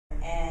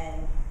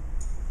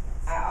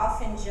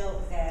often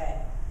joke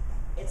that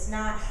it's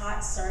not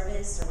hot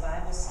service or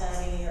Bible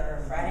study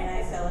or Friday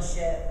night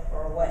fellowship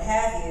or what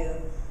have you,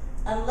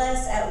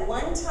 unless at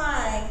one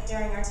time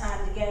during our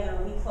time together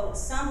we quote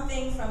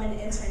something from an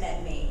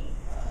internet meme.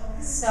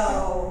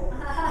 So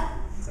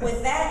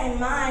with that in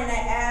mind, I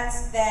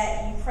ask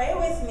that you pray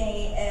with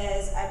me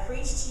as I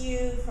preach to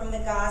you from the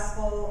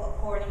gospel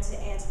according to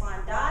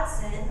Antoine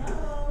Dodson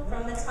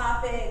from the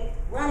topic,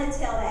 Run and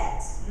Tell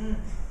That.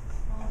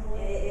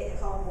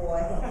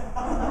 Homeboy.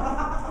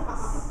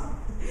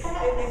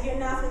 If you're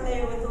not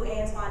familiar with who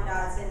Antoine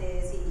Dodson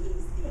is,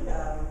 he's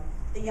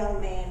the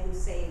young man who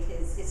saved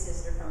his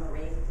sister from a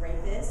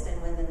rapist,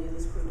 and when the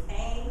news crew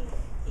came,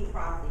 he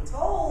promptly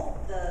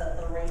told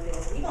the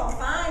rapist, "We gonna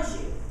find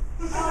you.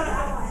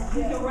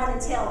 You can run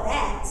and tell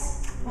that,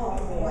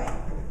 homeboy."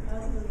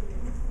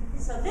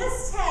 So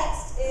this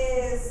text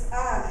is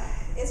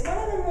one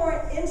of the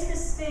more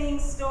interesting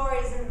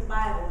stories in the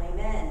Bible,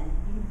 amen.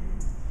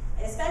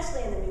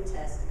 Especially in the New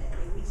Testament.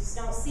 We just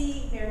don't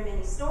see very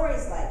many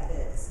stories like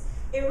this.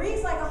 It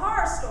reads like a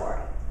horror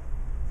story.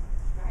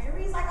 Right? It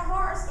reads like a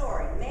horror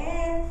story.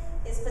 Man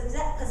is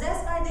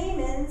possessed by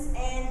demons,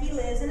 and he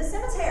lives in a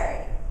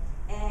cemetery.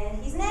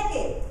 And he's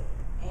naked.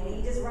 And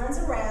he just runs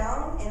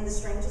around in the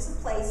strangest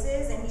of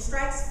places, and he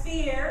strikes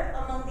fear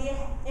among the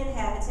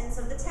inhabitants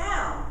of the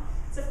town.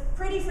 It's a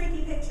pretty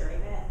freaky picture,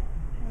 amen?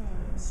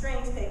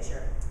 Strange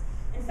picture.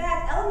 In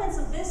fact, elements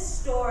of this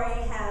story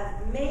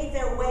have made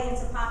their way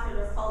into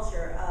popular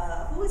culture.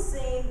 Who has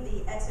seen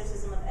The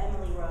Exorcism of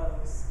Emily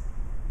Rose?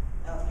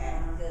 Okay,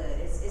 good.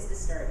 It's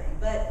disturbing.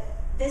 But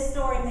this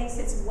story makes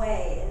its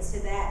way into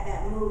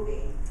that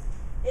movie.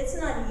 It's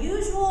an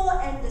unusual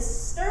and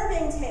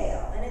disturbing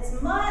tale, and it's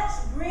much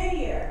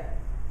grittier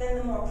than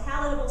the more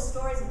palatable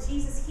stories of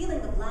Jesus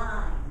healing the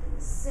blind and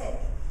the sick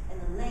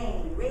and the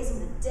lame, raising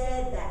the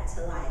dead back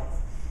to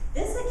life.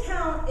 This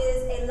account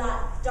is a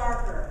lot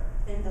darker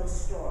than those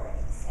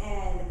stories,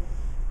 and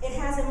it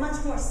has a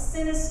much more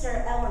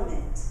sinister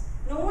element.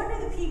 No wonder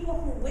the people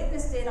who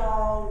witnessed it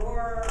all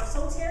were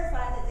so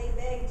terrified that they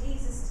begged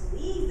Jesus to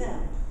leave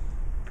them.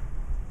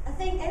 I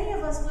think any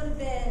of us would have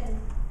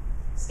been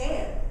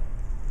scared,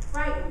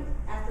 frightened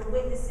after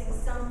witnessing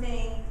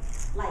something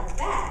like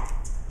that.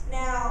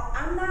 Now,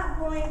 I'm not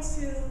going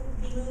to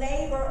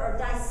belabor or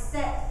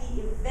dissect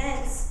the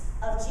events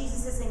of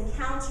Jesus'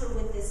 encounter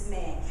with this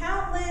man.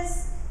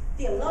 Countless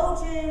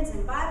theologians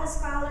and Bible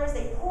scholars,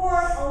 they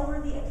pored over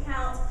the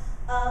account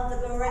of the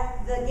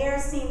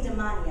Gerasene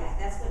demoniac.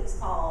 That's what he's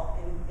called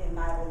in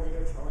Bible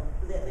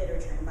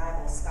literature and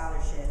Bible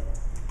scholarship.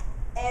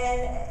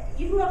 And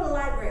you can go to the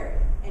library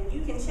and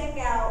you can check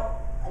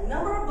out a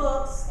number of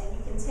books and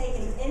you can take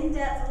an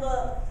in-depth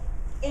look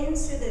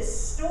into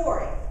this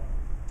story.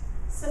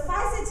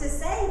 Suffice it to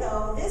say,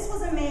 though, this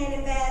was a man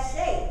in bad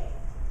shape.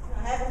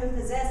 Having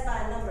been possessed by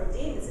a number of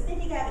demons. I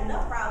think you can have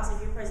enough problems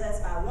if you're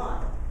possessed by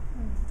one.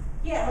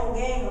 He had a whole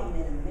gang of them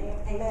in him, man.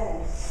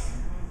 Amen.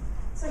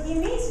 So he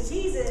meets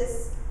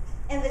Jesus,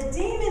 and the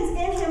demons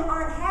in him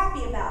aren't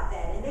happy about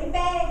that, and they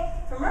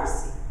beg for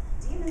mercy.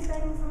 Demons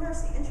begging for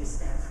mercy.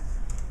 Interesting.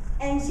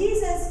 And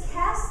Jesus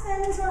casts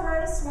them into a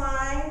herd of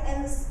swine,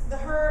 and the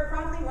herd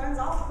promptly runs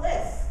off a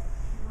cliff.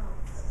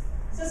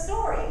 It's a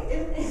story.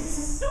 It's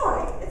a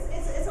story.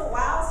 It's a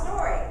wild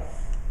story.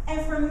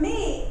 And for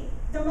me,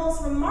 the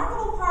most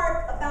remarkable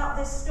part about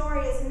this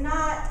story is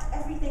not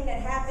everything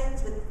that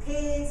happens with the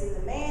pigs and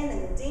the man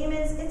and the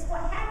demons. It's what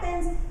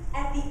happens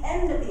at the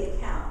end of the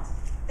account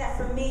that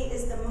for me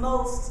is the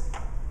most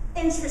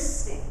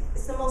interesting.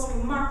 It's the most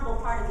remarkable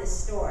part of this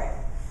story.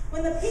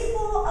 When the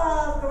people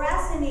of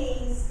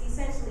Gerasenes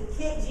essentially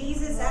kicked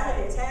Jesus out of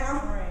their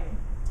town,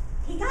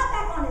 he got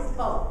back on his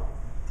boat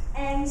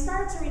and he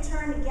started to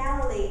return to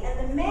Galilee.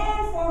 And the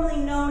man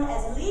formerly known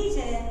as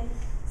Legion,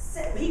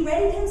 he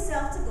readied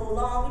himself to go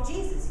along with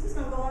Jesus. He was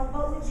going to go on the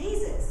boat with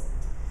Jesus.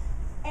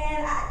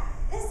 And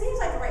it seems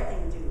like the right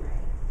thing to do,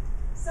 right?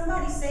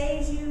 Somebody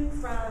saves you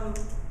from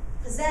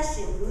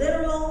possession,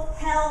 literal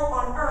hell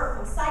on earth,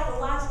 from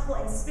psychological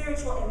and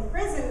spiritual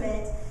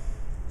imprisonment.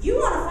 You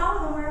want to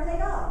follow them wherever they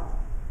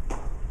go.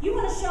 You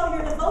want to show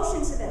your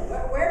devotion to them.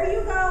 Wherever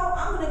you go,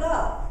 I'm going to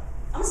go.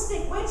 I'm going to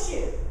stick with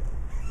you.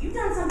 You've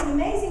done something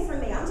amazing for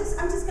me. I'm just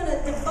going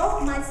to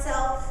devote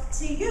myself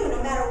to you.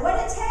 No matter what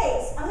it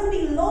takes, I'm going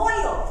to be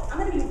loyal. I'm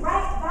going to be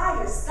right by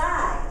your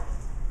side.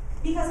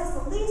 Because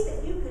it's the least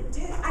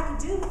that I could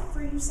do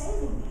for you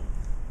saving me.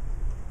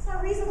 It's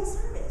not reasonable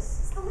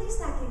service. It's the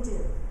least I can do.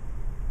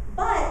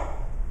 But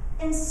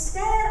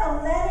instead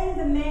of letting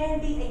the man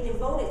be a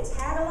devoted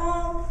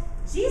tag-along,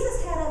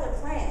 Jesus had other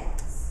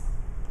plans.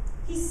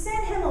 He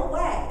sent him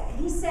away, and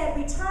he said,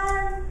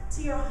 return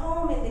to your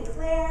home and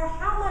declare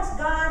how much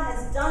God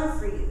has done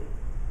for you.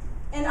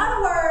 In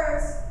other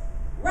words,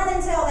 run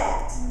and tell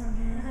that,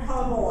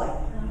 homeboy.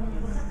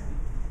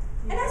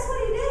 And that's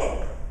what he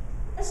did.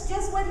 That's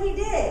just what he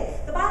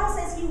did. The Bible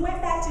says he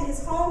went back to his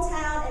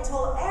hometown and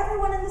told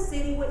everyone in the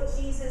city what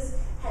Jesus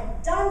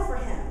had done for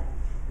him.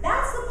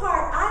 That's the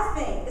part I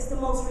think is the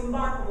most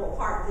remarkable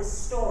part of this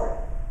story.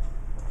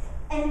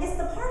 And it's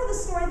the part of the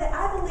story that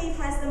I believe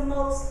has the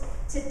most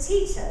to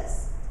teach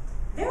us.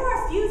 There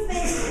are a few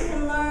things we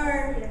can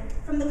learn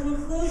from the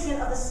conclusion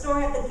of the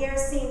story of the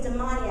Gerasene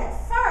demoniac.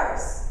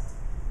 First,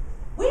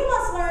 we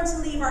must learn to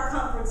leave our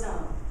comfort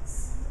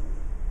zones.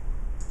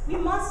 We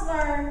must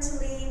learn to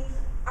leave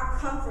our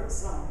comfort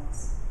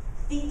zones.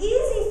 The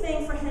easy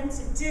thing for him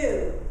to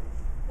do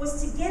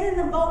was to get in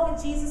the boat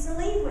with Jesus and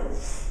leave with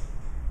him.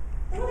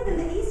 That would have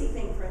been the easy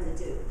thing for him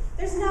to do.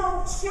 There's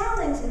no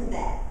challenge in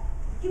that.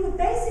 He would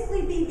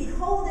basically be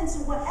beholden to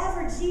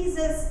whatever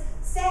Jesus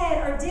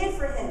said or did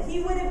for him.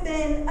 He would have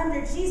been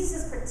under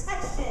Jesus'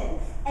 protection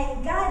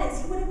and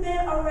guidance. He would have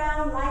been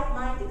around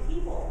like-minded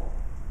people.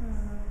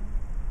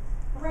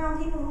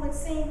 Around people who had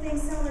seen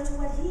things similar to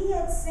what he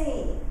had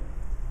seen,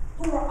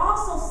 who were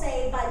also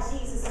saved by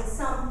Jesus in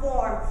some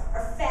form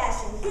or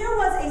fashion. Here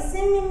was a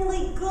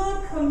seemingly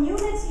good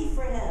community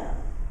for him.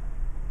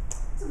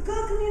 It's a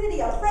good community,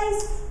 a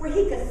place where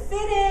he could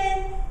fit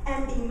in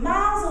and be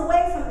miles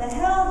away from the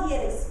hell he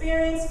had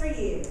experienced for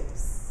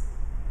years.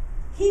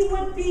 He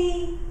would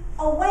be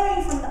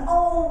away from the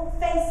old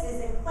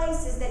faces and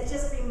places that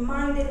just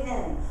reminded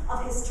him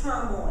of his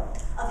turmoil,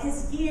 of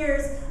his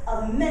years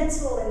of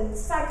mental and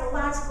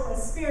psychological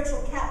and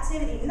spiritual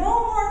captivity.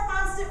 No more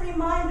constant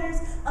reminders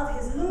of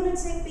his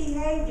lunatic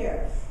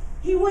behavior.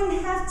 He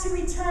wouldn't have to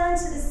return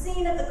to the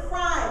scene of the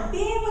crime.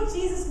 Being with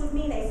Jesus would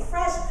mean a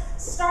fresh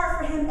start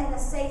for him and a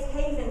safe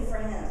haven for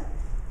him.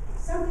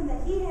 Something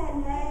that he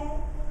hadn't had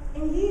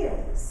in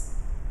years.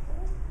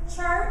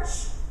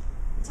 Church,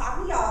 I'm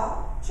talking to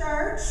y'all.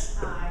 Church.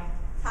 Hi.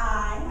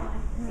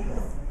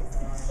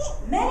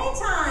 Many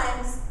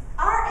times,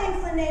 our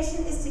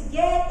inclination is to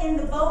get in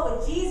the boat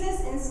with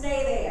Jesus and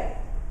stay there.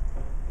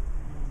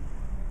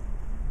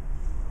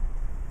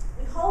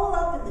 We hole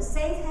up in the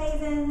safe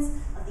havens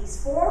of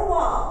these four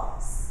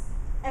walls,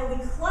 and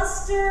we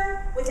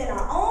cluster within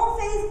our own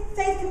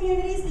faith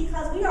communities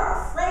because we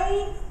are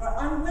afraid or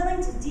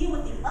unwilling to deal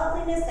with the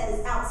ugliness that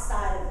is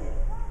outside of it.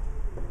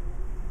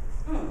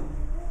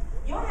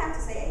 You don't have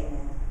to say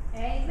amen.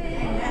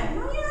 Amen.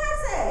 No, you don't have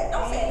to say it.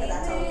 Don't say it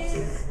because I told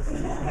you.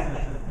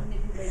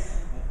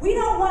 We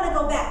don't want to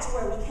go back to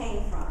where we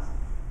came from.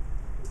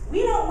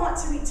 We don't want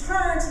to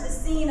return to the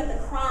scene of the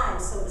crime,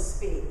 so to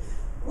speak.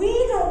 We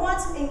don't want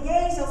to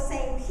engage those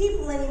same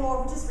people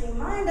anymore who just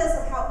remind us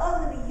of how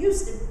ugly we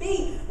used to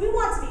be. We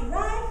want to be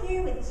right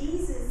here with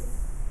Jesus,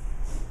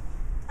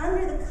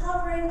 under the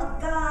covering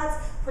of God's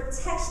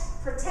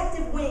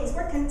protective wings.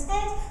 We're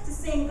content to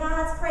sing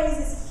God's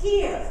praises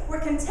here.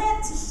 We're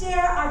content to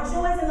share our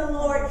joys in the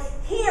Lord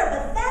here.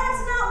 But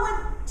that's not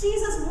what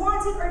Jesus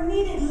wanted or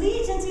needed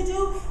Legion to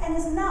do, and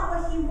is not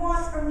what he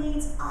wants or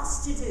needs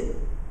us to do.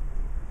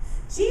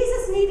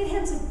 Jesus needed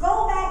him to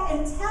go back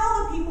and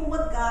tell the people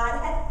what God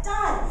had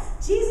done.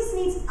 Jesus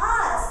needs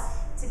us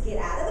to get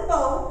out of the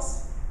boat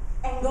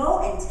and go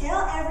and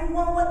tell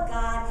everyone what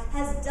God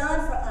has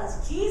done for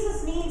us.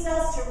 Jesus needs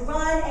us to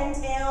run and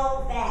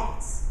tell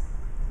that.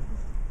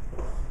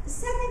 The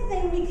second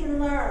thing we can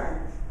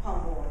learn,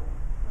 homeboy.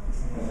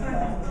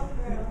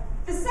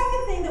 The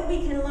second thing that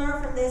we can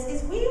learn from this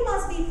is we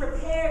must be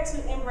prepared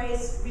to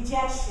embrace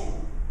rejection.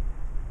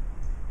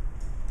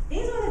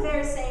 These were the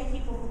very same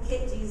people who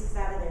kicked Jesus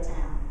out of their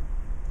town.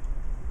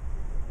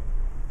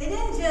 They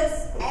didn't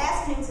just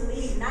ask him to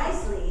leave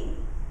nicely.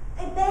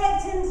 They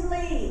begged him to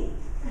leave.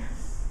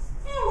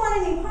 They didn't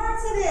want any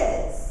parts of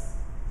this.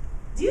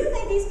 Do you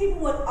think these people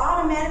would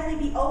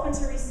automatically be open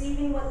to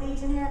receiving what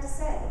Legion had to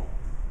say?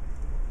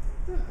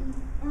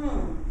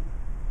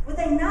 Would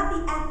they not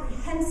be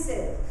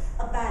apprehensive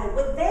about it?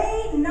 Would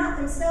they not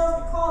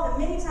themselves recall the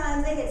many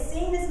times they had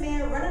seen this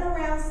man running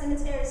around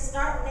cemeteries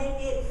stark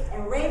naked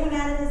and raving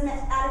out of his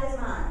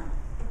mind?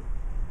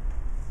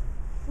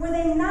 Were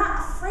they not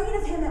afraid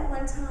of him at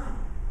one time?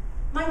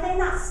 Might they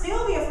not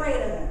still be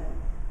afraid of him?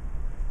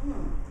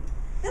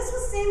 This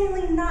was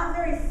seemingly not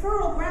very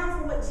fertile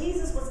ground for what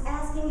Jesus was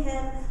asking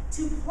him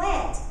to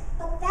plant,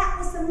 but that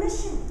was the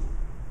mission.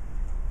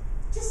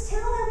 Just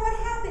tell them what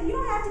happened. You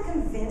don't have to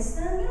convince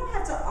them. You don't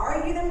have to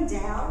argue them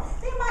down.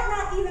 They might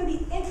not even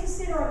be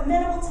interested or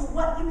amenable to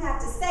what you have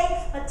to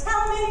say, but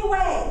tell them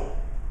anyway.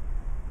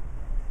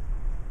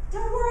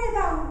 Don't worry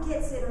about who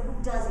gets it or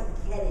who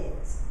doesn't get it.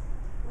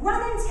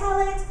 Run and tell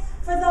it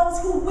for those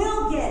who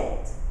will get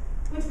it.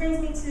 Which brings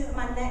me to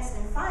my next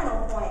and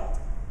final point.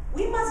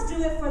 We must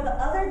do it for the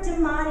other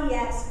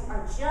demoniacs who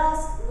are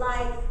just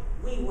like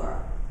we were.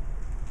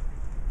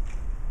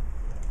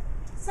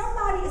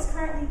 Somebody is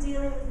currently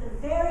dealing with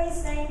the very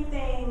same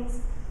things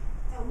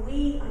that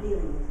we are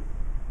dealing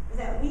with,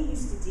 that we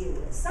used to deal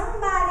with.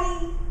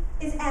 Somebody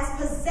is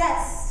as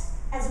possessed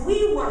as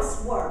we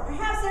once were.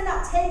 Perhaps they're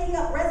not taking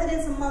up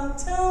residence among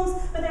tombs,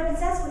 but they're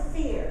possessed with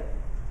fear.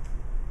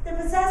 They're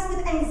possessed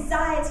with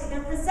anxiety.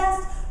 They're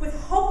possessed with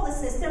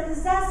hopelessness. They're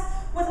possessed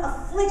with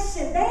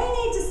affliction. They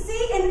need to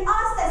see in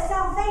us that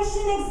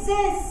salvation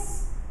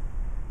exists.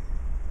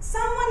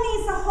 Someone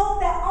needs to hope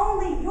that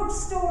only your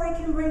story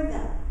can bring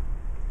them.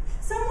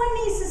 Someone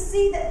needs to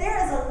see that there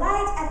is a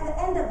light at the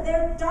end of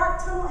their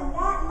dark tunnel, and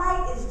that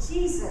light is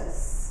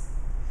Jesus.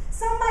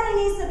 Somebody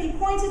needs to be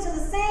pointed to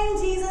the same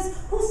Jesus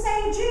who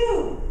saved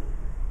you.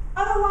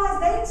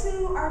 they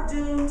too are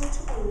doomed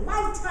to a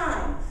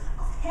lifetime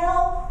of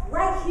hell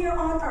right here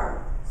on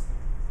earth.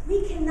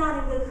 We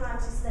cannot in good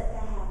conscience let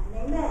that happen.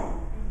 Amen.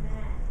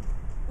 Amen.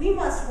 We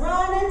must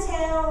run and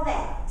tell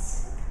that.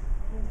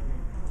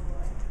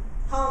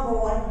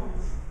 Homeboy,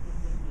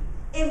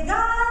 if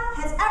God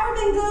has ever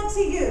been good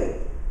to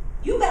you,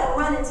 you better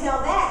run and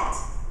tell that.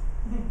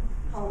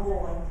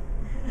 Homeboy.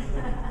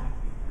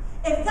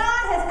 If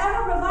God has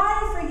ever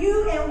provided for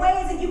you in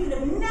ways that you could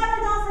have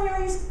never done for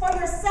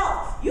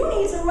yourself, you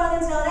need to run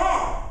and tell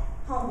that.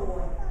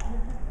 Homeboy.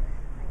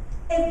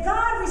 If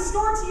God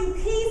restored to you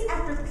peace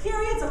after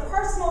periods of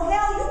personal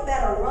hell, you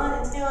better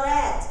run and tell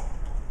that.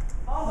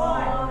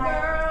 Oh,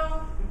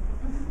 girl.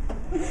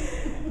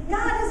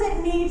 God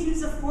doesn't need you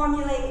to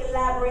formulate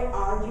elaborate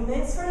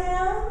arguments for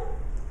him.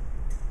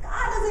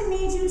 God doesn't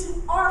need you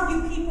to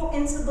argue people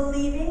into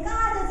believing.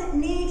 God doesn't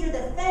need your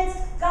defense.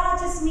 God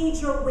just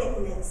needs your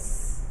witness.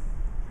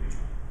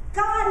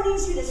 God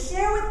needs you to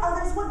share with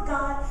others what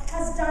God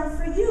has done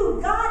for you.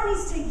 God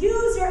needs to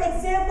use your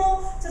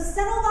example to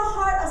settle the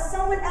heart of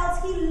someone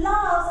else he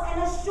loves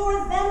and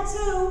assure them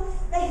too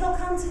that he'll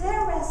come to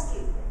their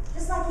rescue,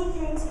 just like he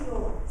came to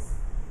yours.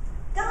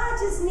 God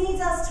just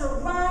needs us to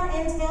run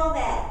and tell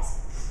that.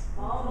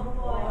 Oh,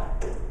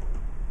 boy.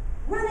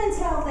 Run and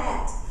tell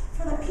that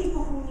for the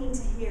people who need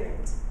to hear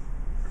it.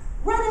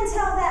 Run and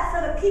tell that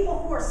for the people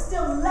who are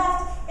still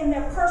left in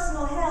their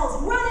personal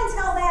hells. Run and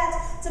tell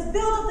that to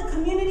build up the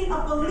community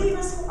of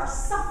believers who are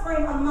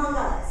suffering among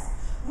us.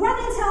 Run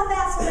and tell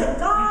that so that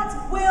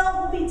God's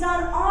will be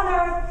done on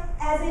earth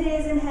as it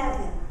is in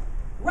heaven.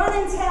 Run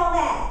and tell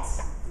that.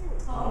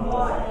 Oh,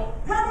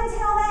 boy. Run and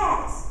tell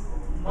that.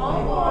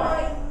 Oh,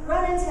 boy.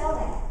 Run and tell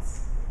that.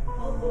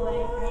 Oh,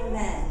 boy.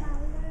 Amen.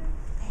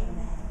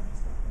 Amen.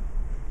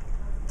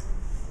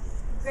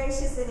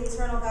 Gracious and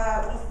eternal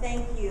God, we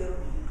thank you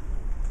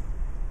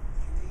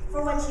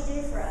for what you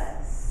did for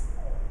us.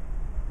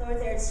 Lord,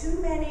 there are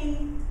too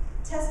many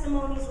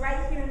testimonies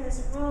right here in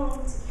this room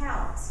to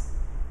count.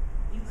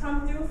 You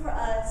come through for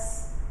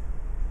us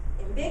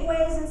in big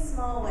ways and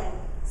small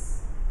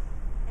ways,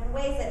 in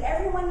ways that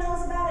everyone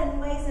knows about and in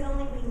ways that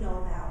only we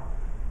know about.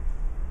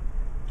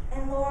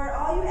 And Lord,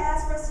 all you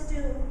ask for us to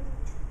do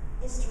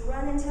is to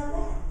run and tell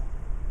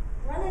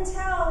that. Run and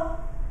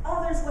tell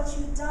others what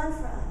you've done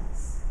for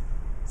us.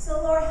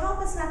 So Lord, help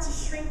us not to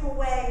shrink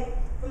away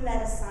from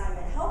that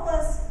assignment. Help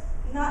us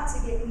not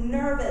to get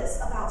nervous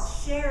about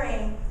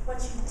sharing what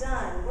you've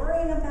done,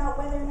 worrying about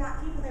whether or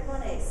not people are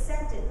going to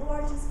accept it.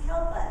 Lord, just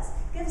help us.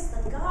 Give us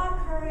the God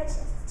courage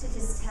to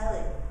just tell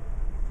it.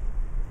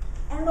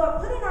 And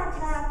Lord, put in our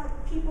path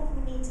the people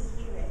who need to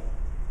hear it.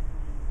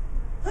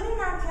 Put in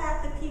our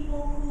path the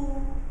people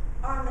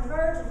who are on the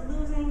verge of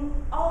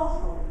losing all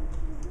hope,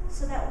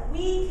 so that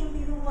we can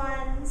be the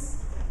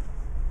ones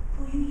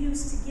who you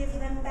use to give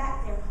them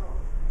back their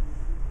hope.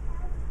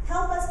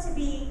 Help us to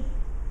be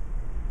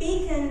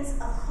beacons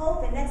of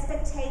hope and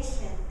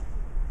expectation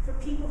for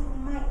people who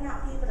might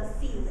not be able to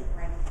feel it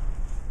right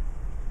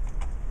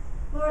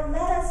now. Lord,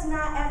 let us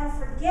not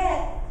ever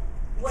forget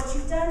what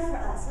you've done for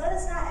us. Let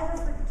us not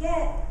ever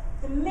forget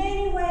the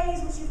many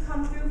ways which you've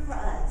come through for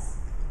us.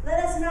 Let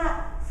us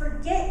not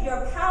forget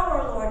your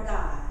power, Lord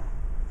God.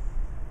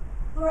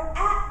 Lord,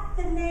 at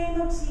the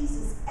name of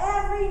Jesus,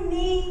 every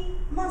knee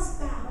must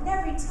bow and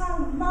every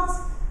tongue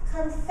must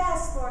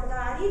confess, Lord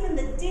God. Even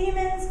the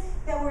demons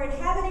that were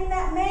inhabiting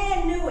that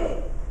man knew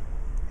it.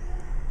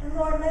 And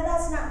Lord, let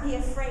us not be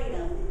afraid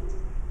of it.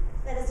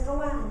 Let us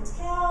go out and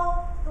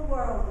tell the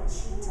world what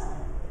you've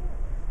done.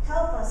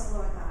 Help us,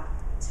 Lord God,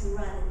 to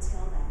run and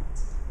tell that.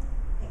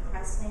 In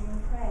Christ's name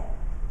we pray.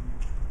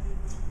 Amen.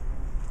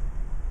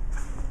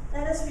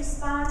 Let us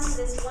respond to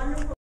this wonderful